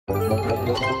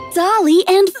Dolly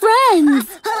and Friends!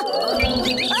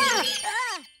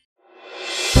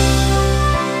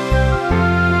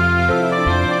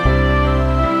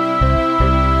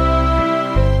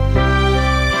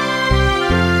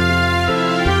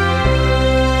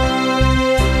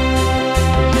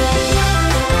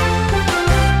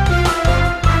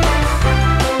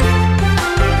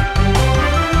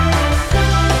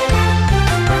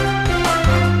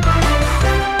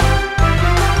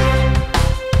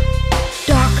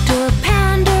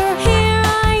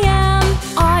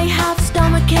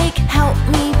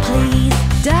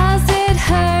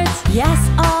 Yes,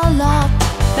 a lot.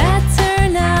 Better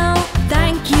now.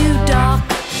 Thank you, Doc.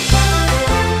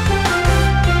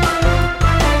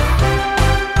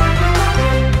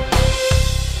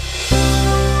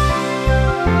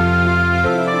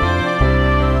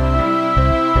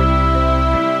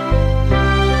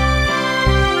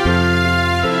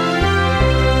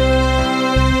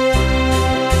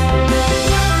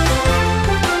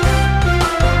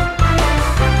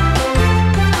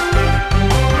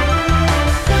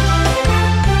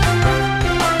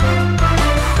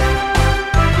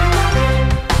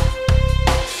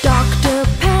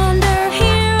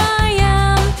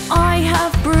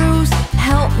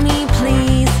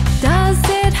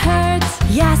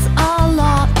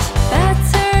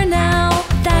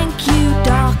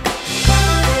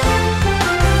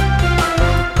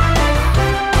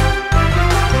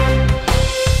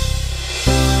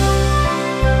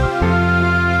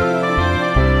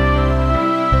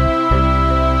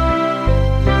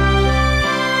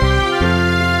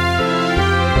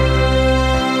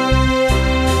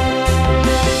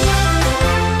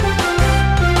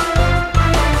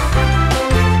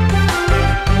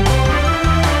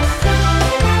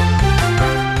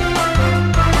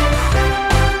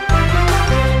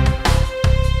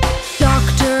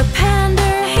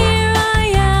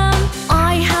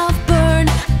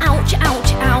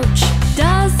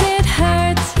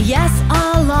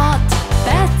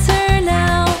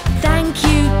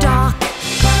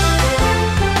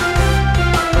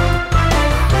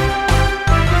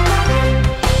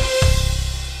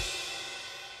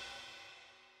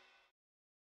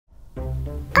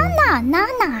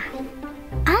 Anna.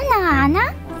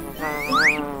 Anna.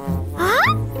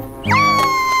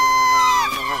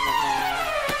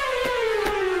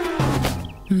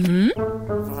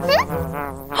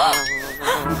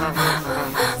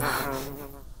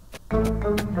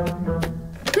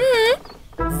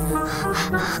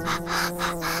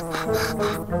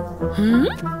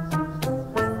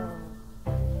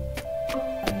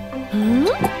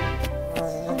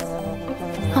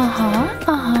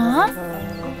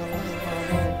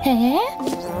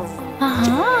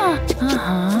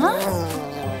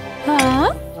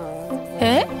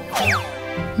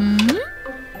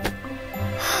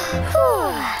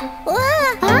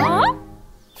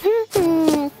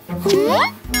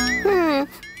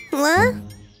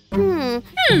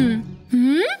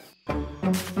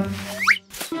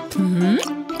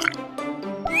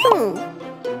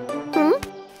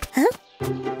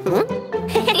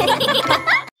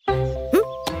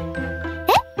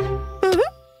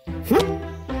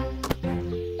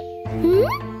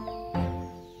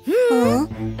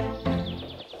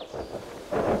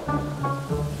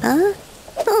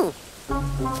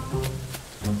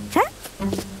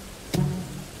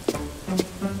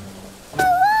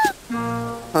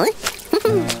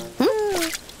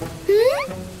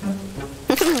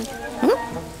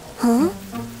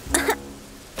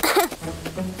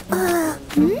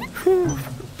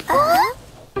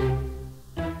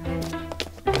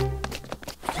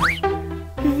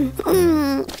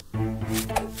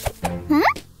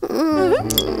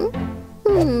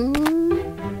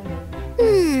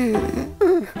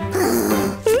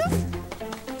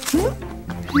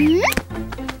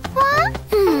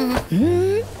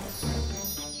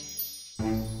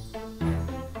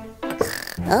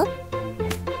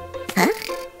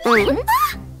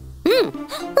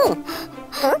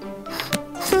 Huh?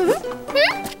 Hmm?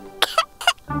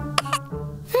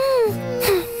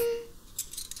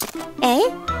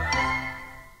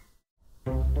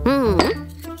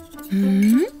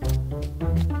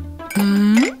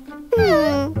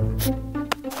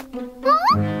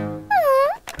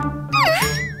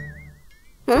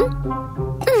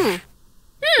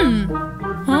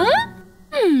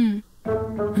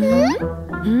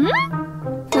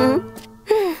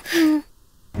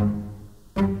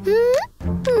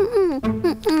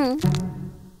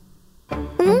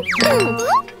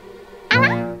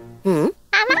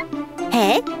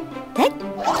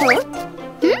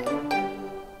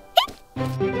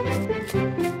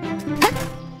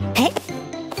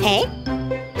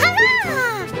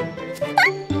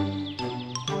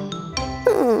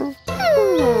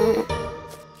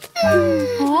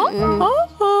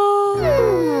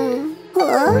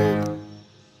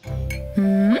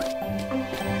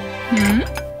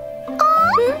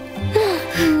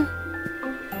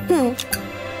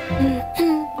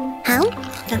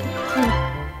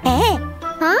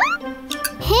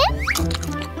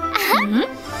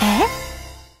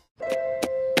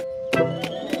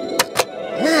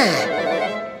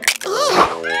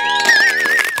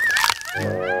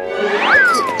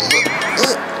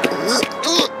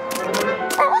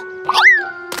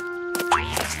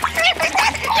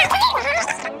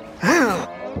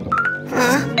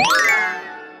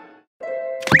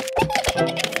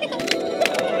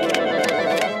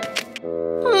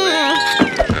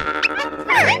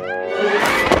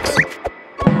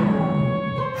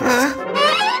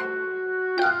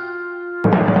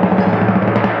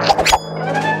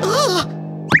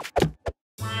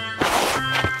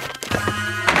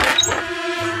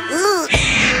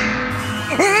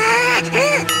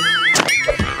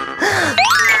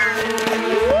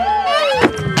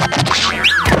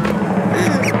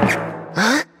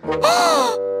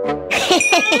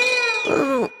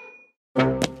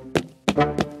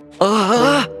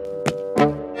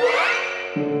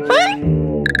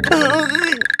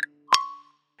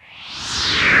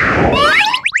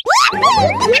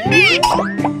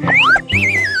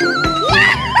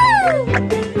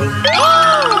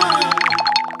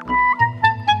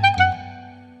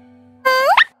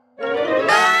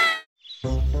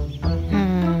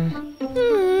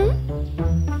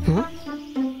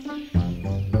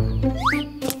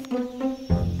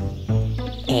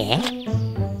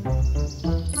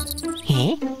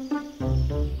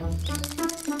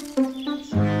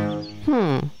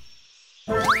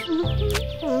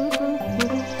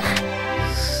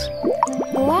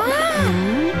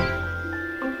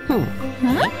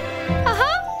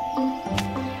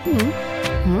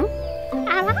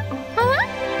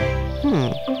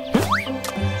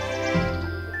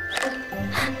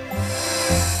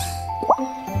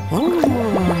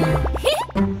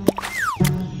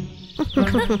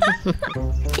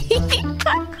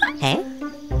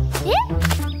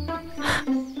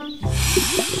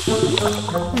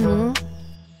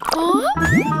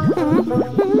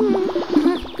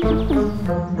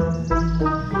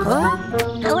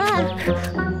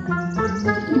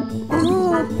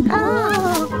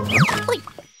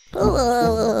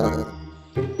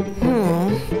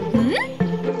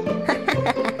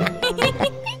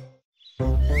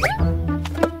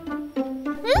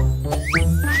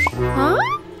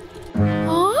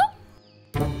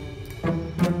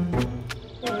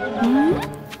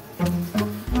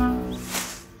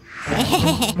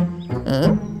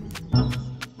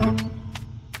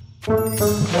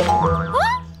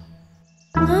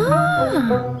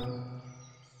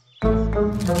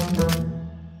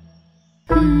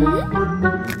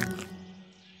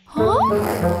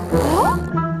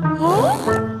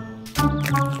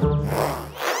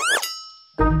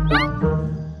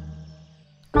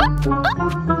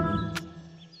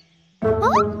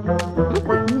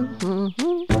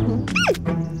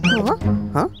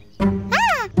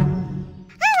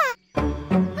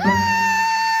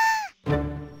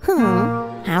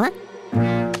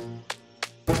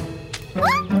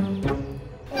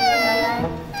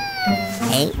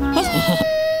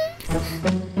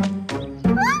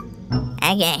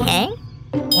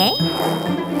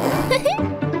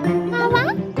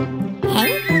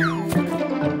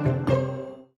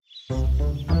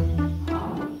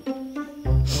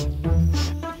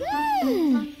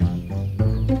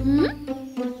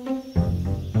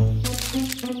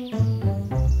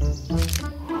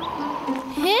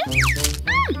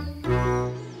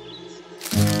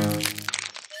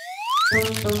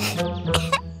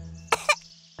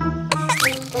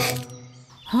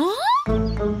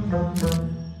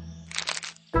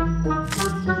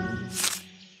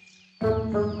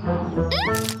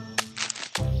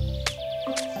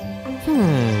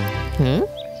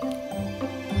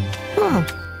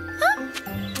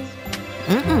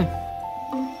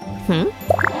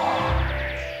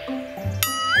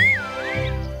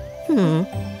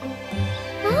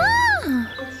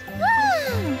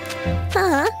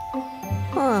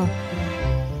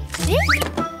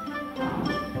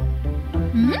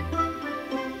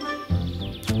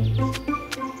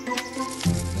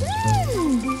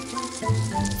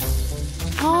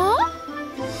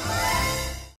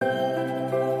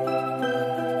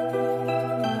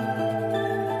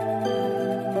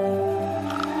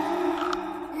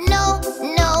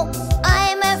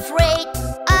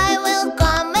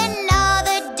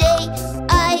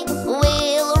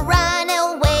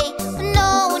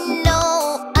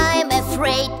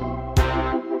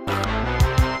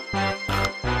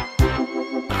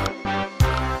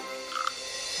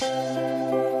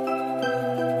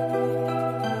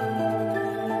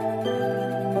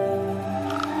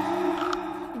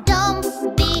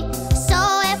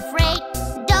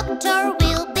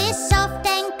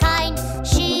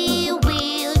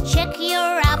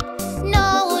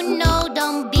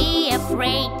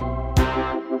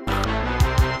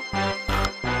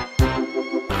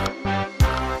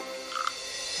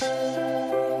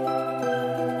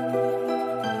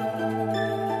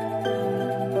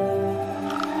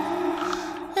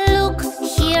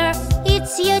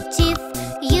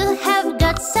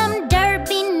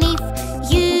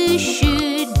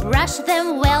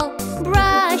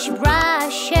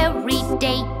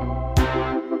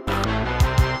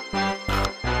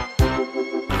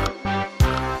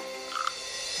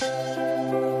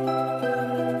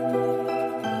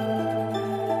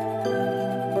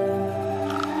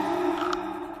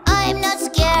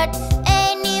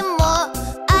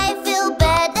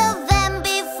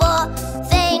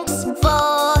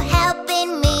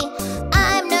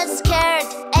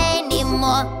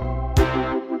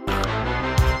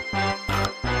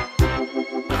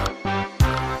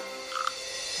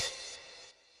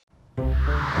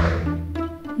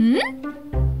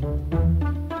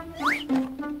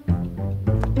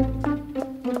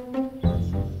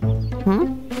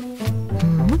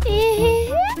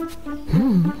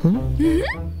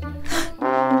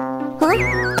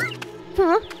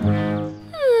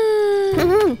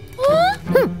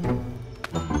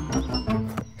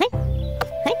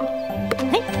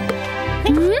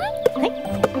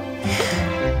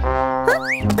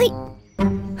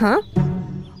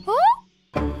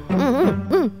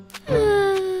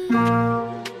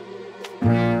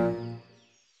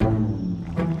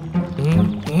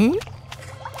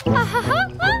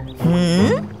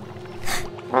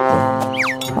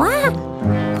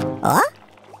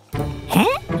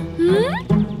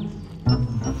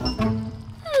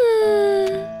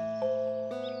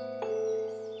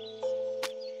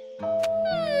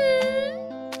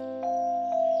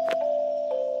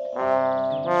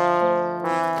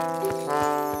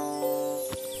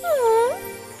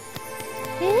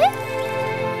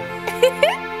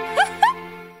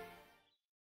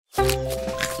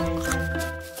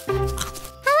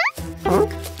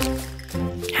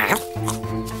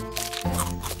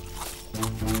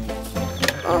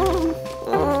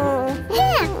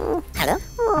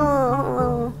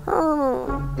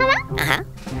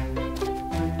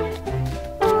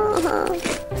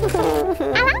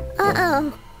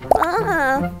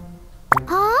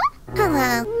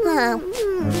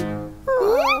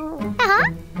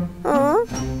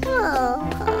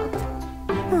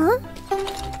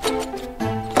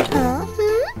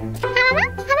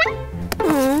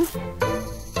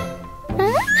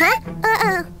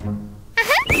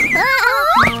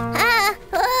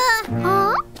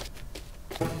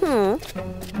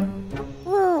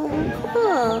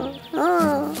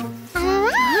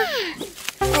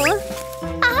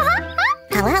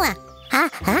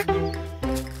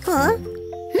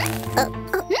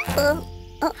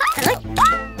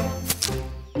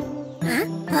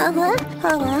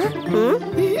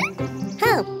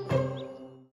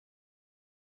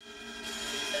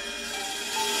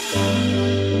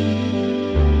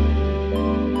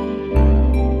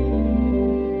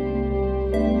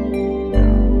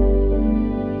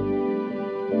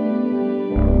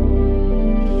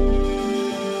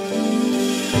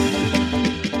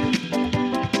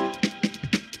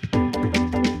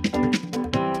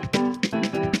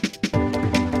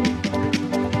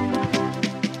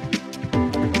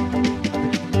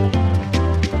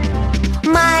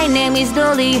 My name is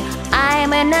Dolly.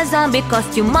 I'm in a zombie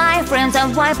costume. My friends are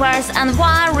vipers and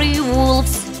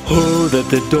werewolves. Hold at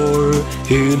the door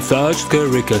in such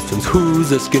scary costumes.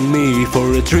 Who's asking me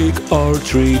for a trick or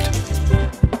treat?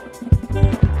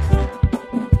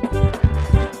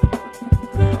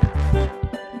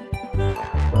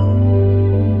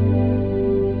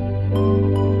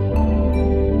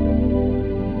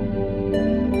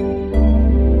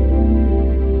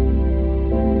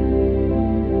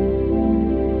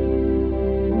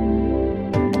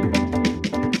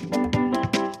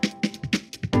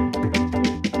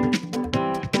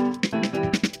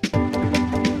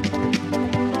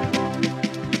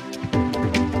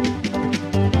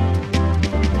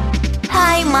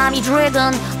 Mommy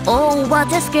Dragon, oh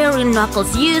what a scary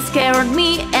knuckles. You scared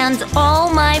me and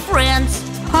all my friends.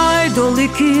 Hi Dolly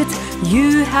Kid,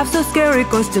 you have so scary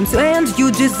costumes and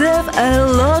you deserve a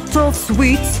lot of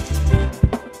sweets.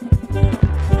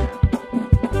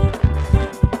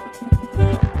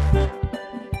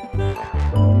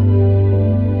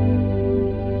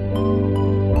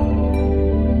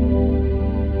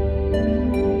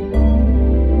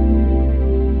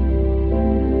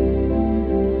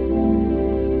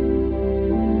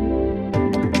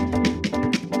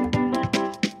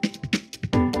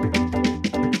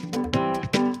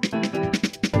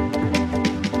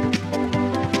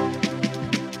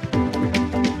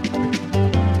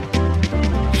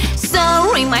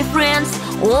 My friends,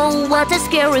 oh what a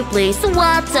scary place.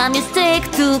 What a mistake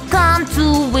to come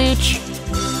to which.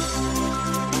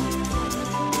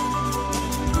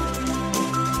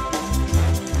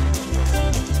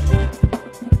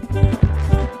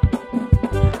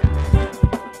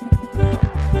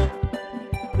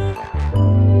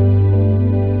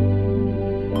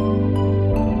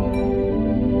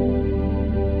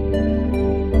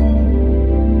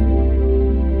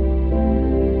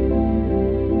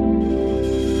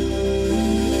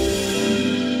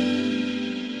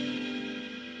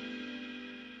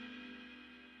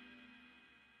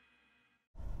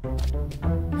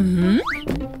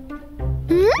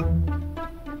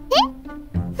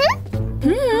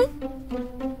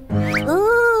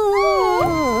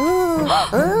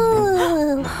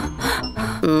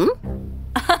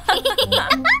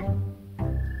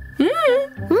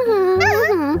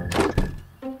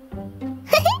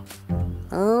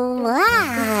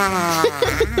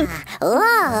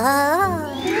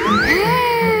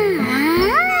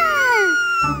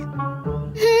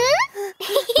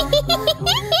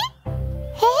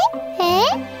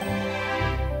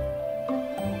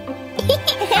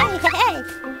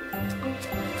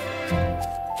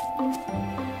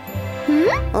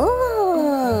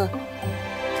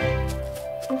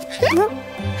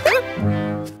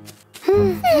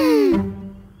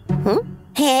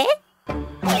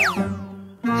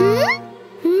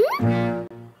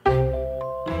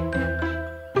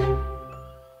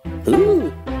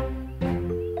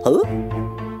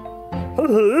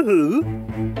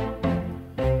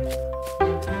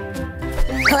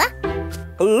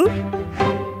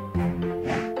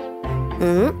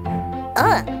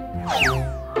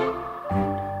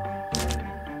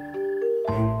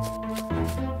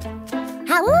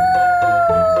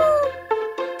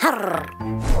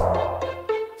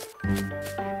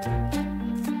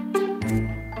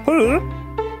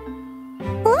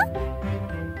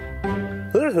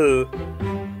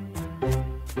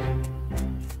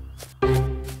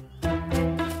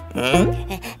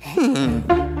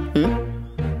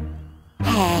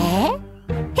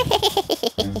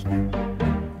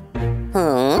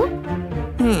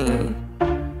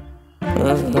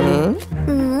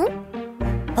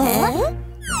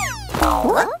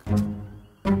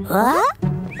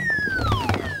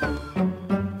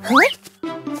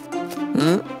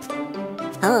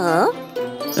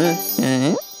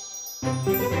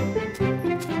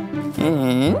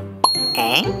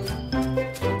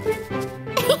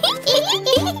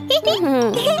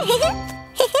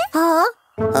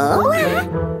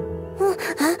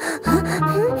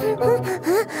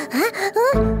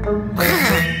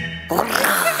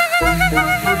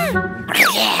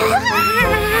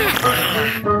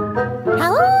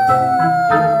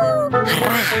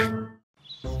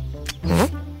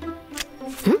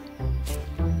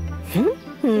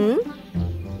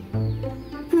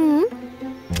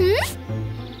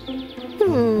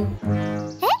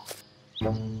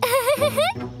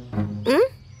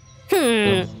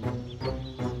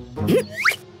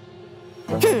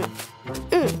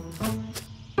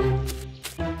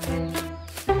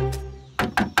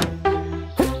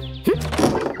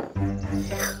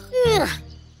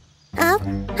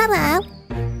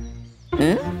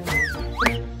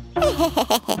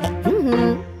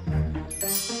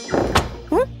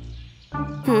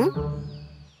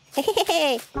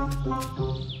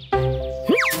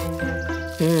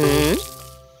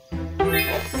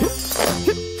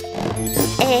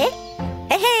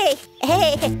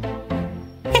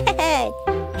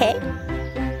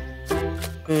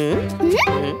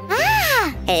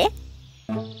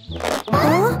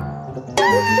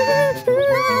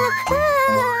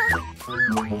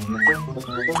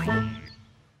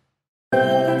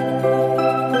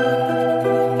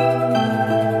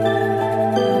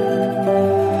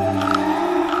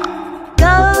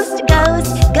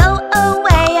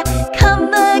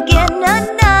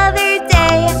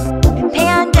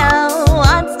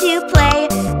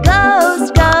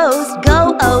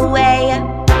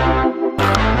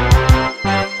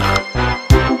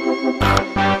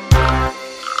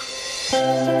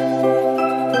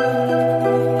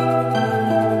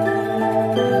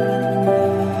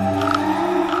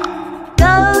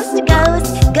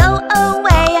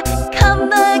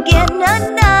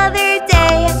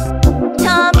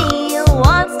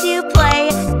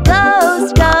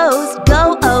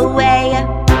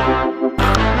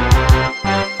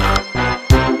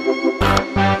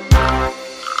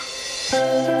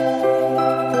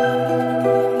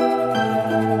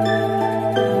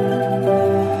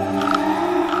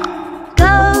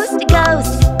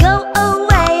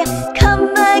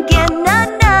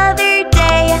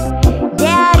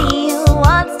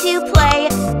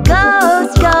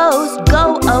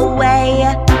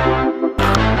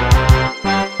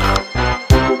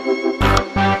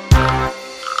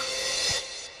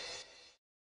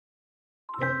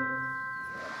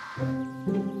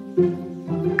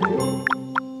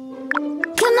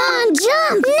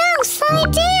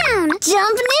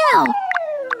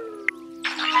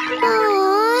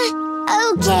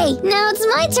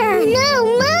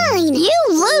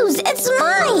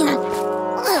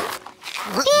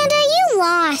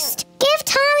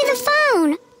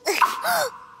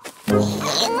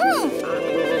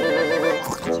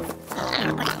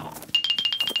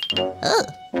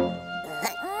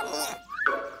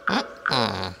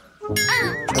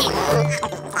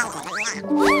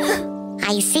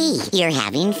 I see. You're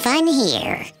having fun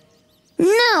here.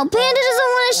 No, Panda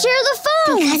doesn't want to share the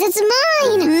phone. Because it's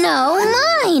mine. No,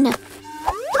 mine.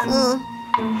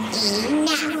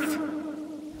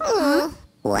 Enough.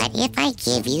 What if I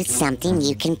give you something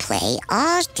you can play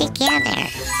all together?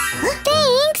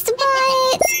 Thanks,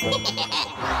 but...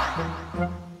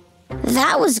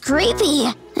 That was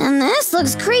creepy. And this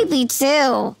looks creepy,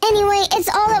 too. Anyway, it's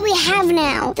all that we have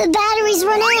now. The batteries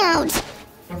run out.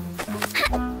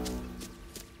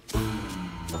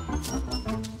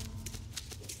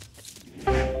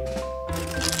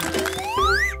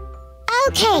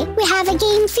 Okay, we have a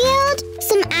game field,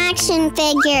 some action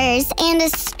figures, and a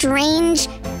strange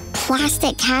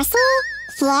plastic castle?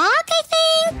 Flock, I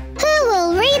think? Who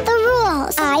will read the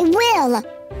rules? I will.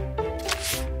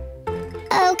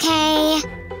 Okay.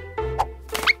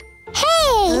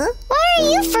 Hey, why are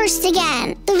you first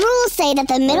again? The rules say that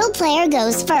the middle player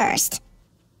goes first.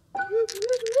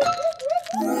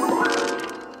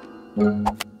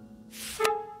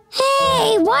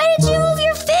 Hey, why did you move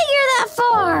your figure that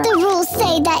far? The rules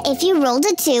say that if you rolled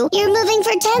a 2, you're moving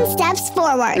for 10 steps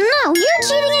forward. No, you're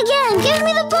cheating again. Give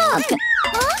me the book.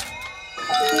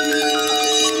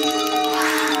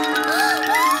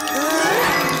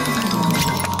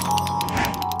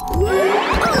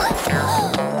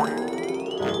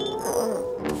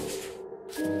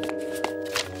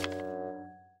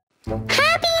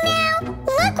 Happy now?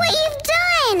 Look what you've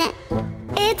done!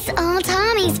 It's all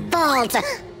Tommy's fault.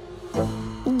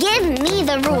 Give me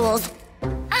the rules.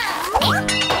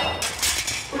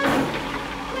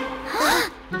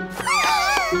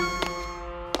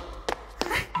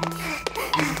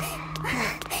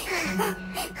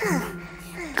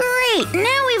 Great!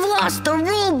 Now we've lost the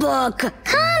rule book.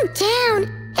 Calm down.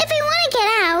 If we want to get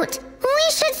out, we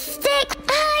should stick.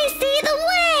 I see the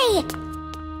way.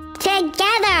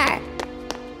 Together.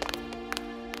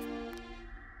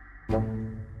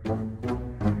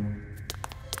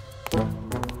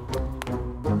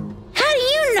 How do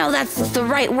you know that's the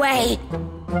right way?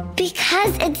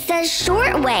 Because it's the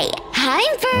short way.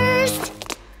 I'm first.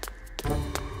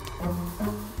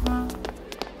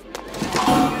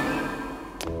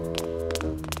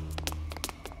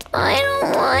 I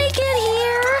don't like it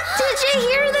here. Did you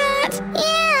hear that?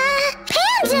 Yeah.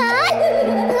 Panda!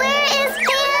 Where is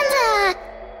Panda?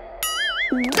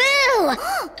 Boo!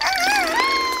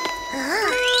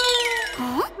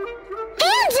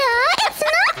 Panda! It's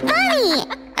not funny!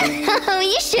 Oh,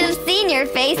 you should have seen your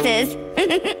faces.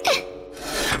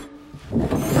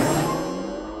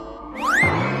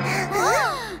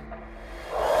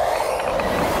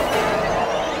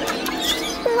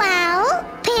 Well,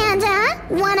 Panda,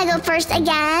 wanna go first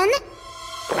again?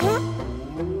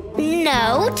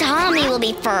 No, Tommy will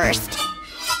be first.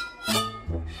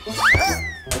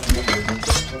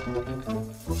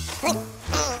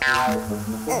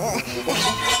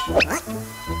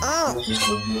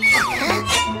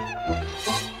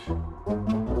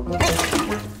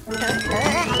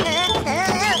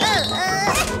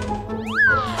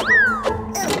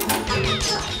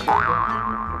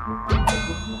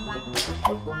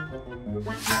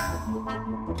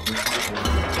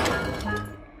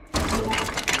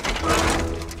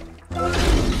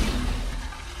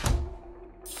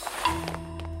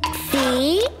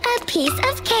 See? A piece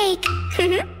of cake.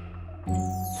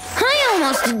 I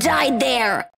almost died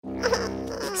there.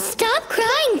 Stop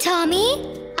crying,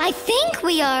 Tommy. I think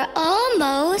we are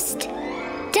almost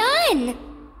done.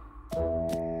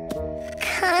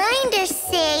 Kinda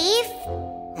safe.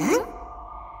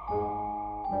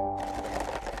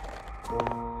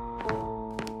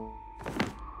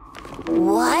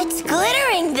 What's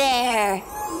glittering there?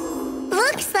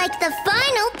 Looks like the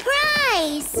final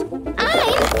prize.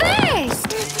 I'm first.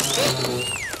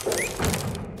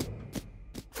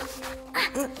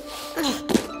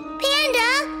 Panda,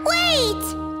 wait!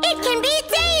 It can be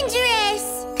dangerous.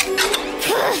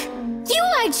 You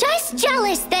are just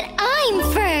jealous that I'm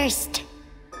first.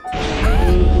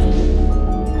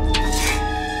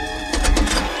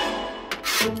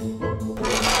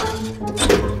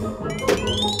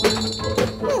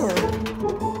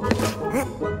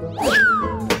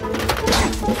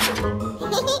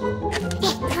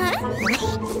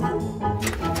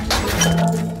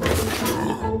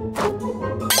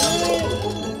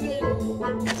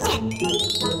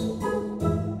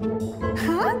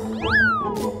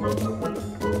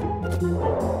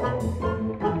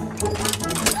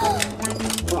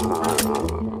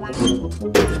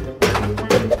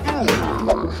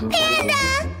 Panda,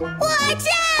 watch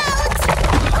out!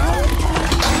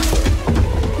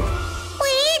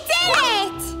 We did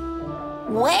it!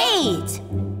 Wait!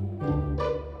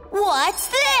 What's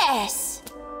this?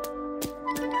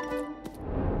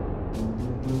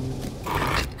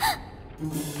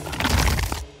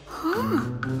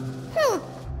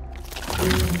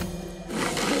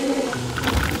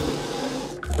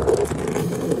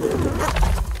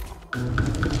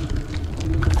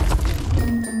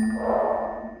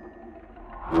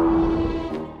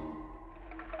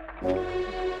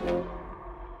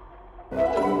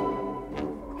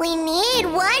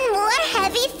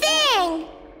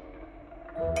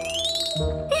 No!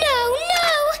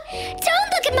 Don't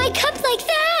look at my cup like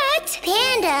that!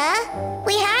 Panda,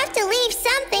 we have to leave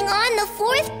something on the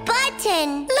fourth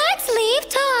button.